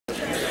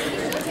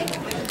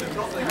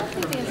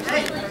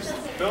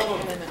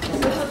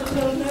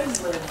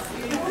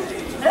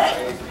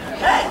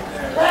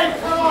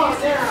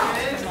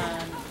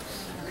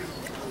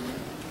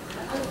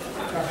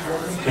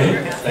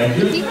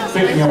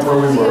picking up where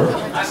we were.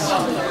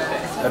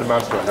 That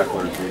amounts to a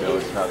heckler's veto.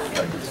 It's not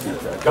protected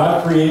speech.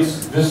 God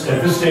creates this.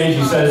 At this stage,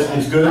 He says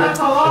it's good. That's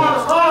a lot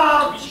of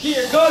love. You should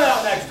get your gun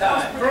out next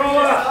time. Grow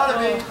up.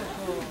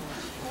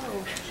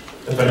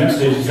 At the next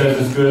stage, He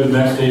says it's good. The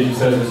next stage, He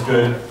says it's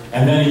good.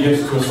 And then He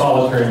gets to a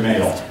solitary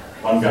male,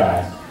 one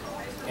guy.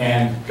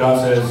 And God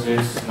says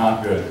it's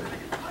not good.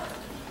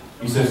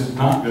 He says it's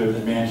not good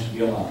that man should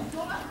be alone.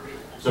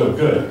 So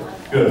good,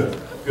 good,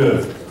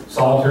 good.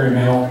 Solitary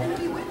male,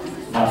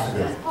 not so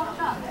good.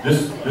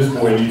 This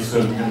boy needs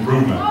some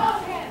improvement.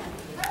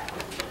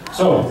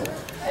 So,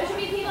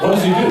 what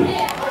does he do?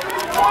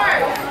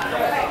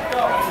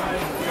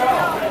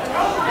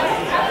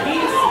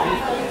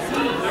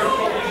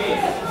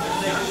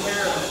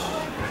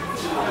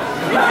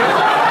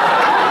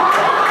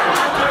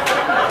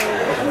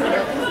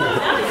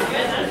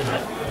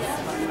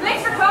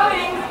 Thanks for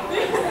coming.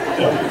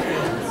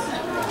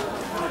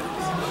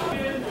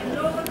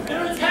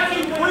 They're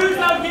attacking Blues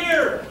out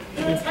here.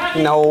 They're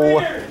attacking No.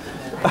 Queers.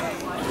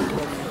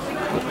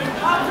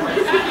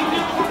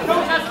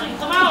 Protesting,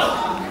 come out!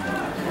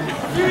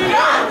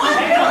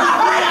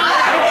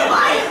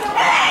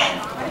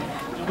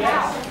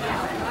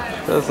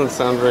 Doesn't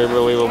sound very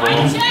believable.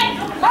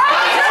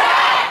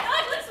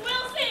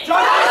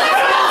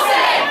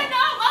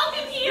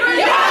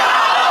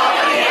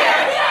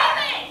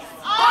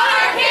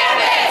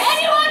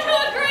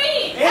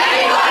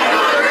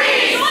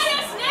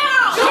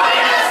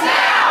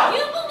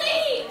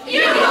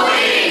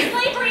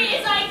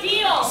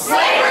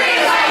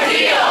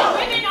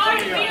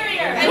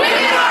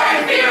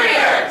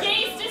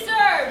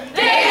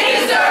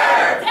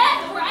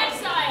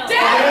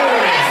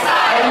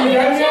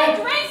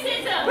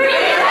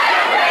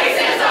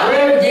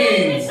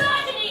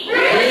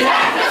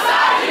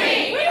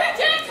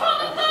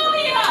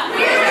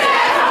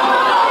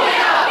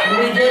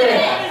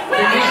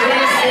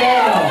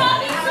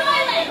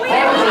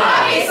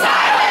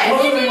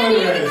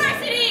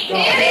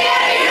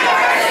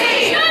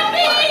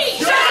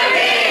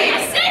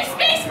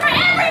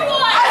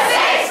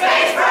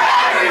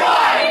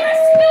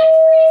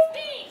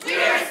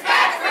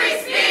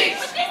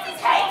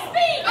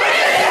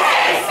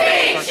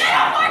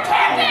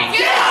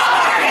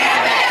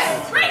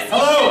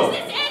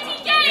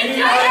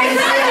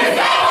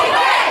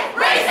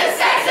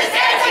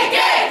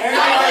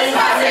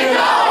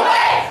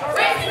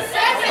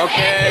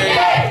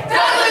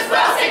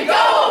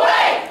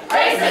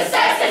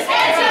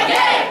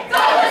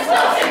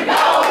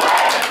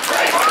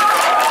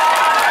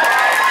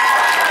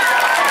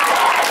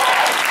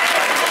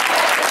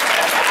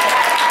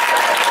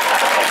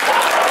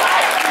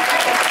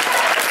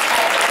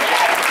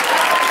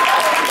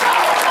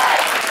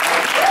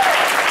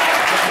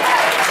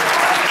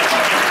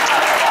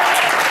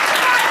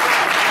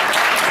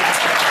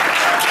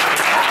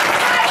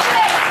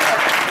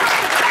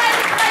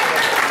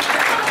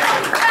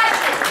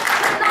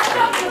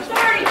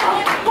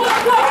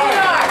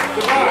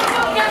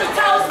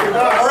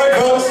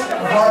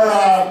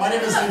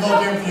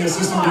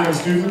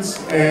 Students,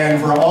 and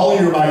for all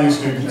your IU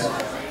students,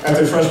 at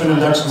the freshman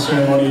induction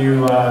ceremony,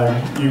 you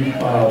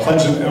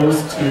pledged an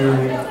oath to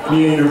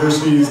Indiana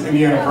University's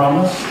Indiana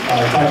Promise,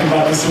 talking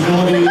about the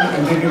civility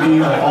and dignity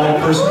of all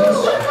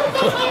persons.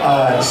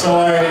 So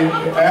I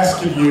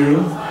ask of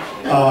you,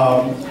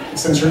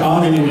 since you're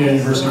on the Indiana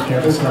University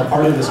campus and are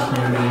part of this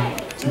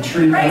community, to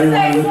treat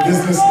everyone with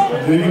business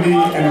dignity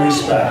and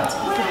respect.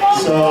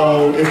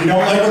 So if you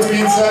don't like what's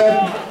being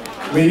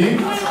said,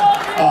 leave.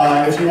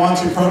 If you want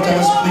to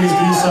protest, please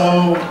do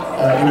so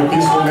in a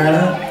peaceful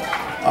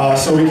manner,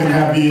 so we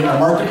can be a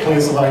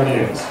marketplace of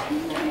ideas.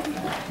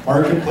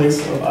 Marketplace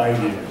of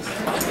ideas.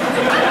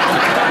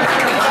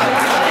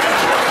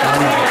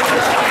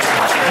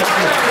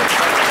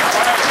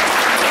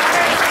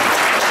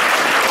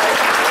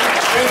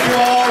 Thank you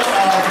all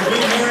for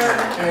being here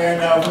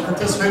and for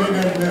participating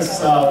in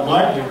this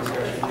lively discussion.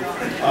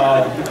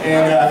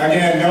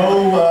 Again,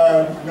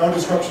 no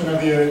disruption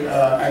of the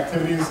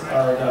activities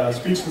or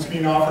speech that's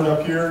being offered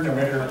up here, no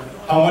matter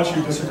how much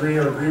you disagree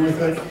or agree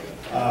with it,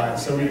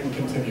 so we can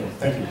continue.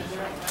 Thank you.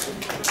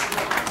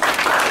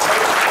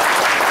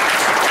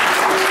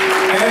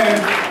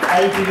 And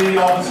IUPD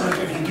officers,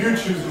 if you do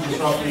choose to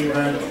disrupt the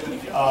event,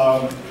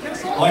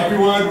 like we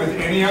would with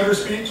any other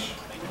speech,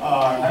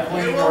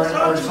 heckling or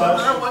such,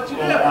 we'll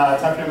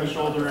tap you on the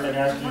shoulder and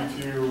ask you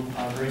to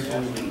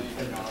gracefully leave.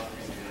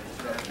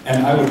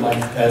 And I would like,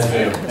 as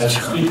a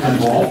speaker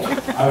involved,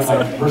 I would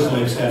like to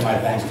personally extend my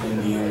thanks to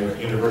Indiana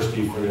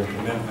University for their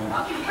commitment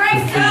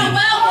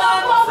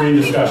to free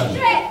discussion.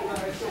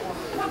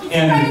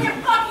 And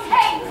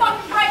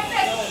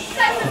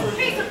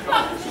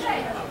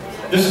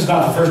this is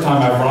not the first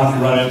time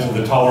I've run into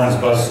the tolerance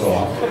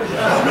buzzsaw.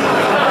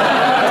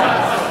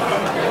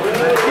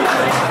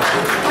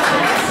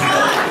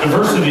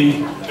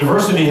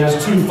 Diversity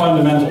has two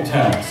fundamental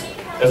tenets,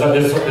 as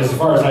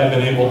far as I've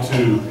been able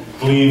to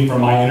glean from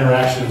my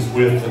interactions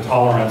with the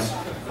tolerance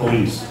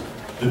police.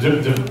 The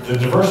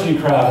diversity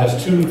crowd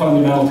has two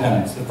fundamental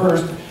tenets. The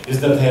first is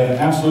that they have an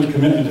absolute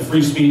commitment to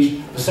free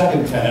speech. The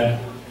second tenet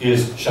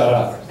is shut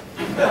up.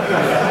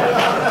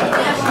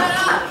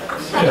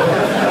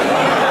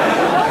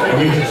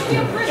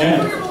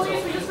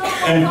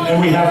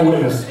 And we have a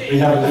witness. We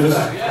have a witness.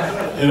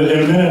 In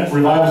a minute,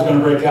 revival's going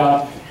to break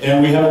out,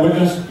 and we have a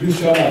witness. You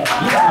shut up.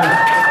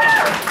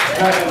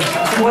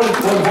 What it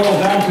boils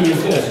down to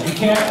is this: you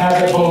can't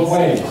have it both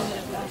ways.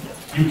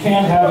 You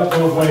can't have it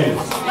both ways.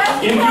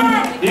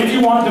 If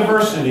you want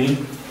diversity,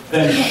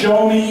 then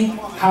show me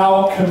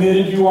how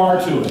committed you are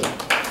to it.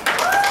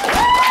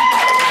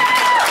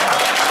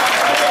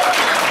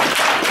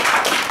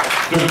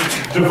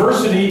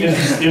 Diversity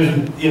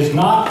is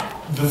not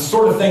the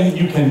sort of thing that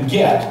you can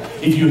get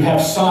if you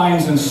have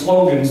signs and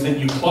slogans that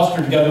you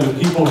cluster together with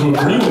people who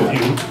agree with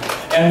you,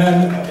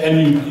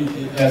 and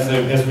you,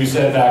 as we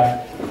said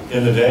back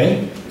in the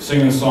day,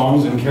 singing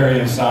songs and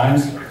carrying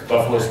signs,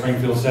 Buffalo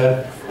Springfield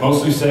said,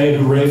 mostly say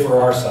hooray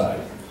for our side.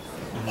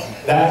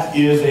 That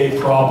is a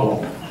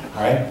problem,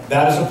 all right?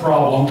 That is a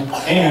problem,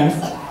 and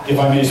if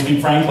I may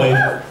speak frankly,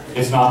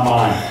 it's not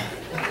mine.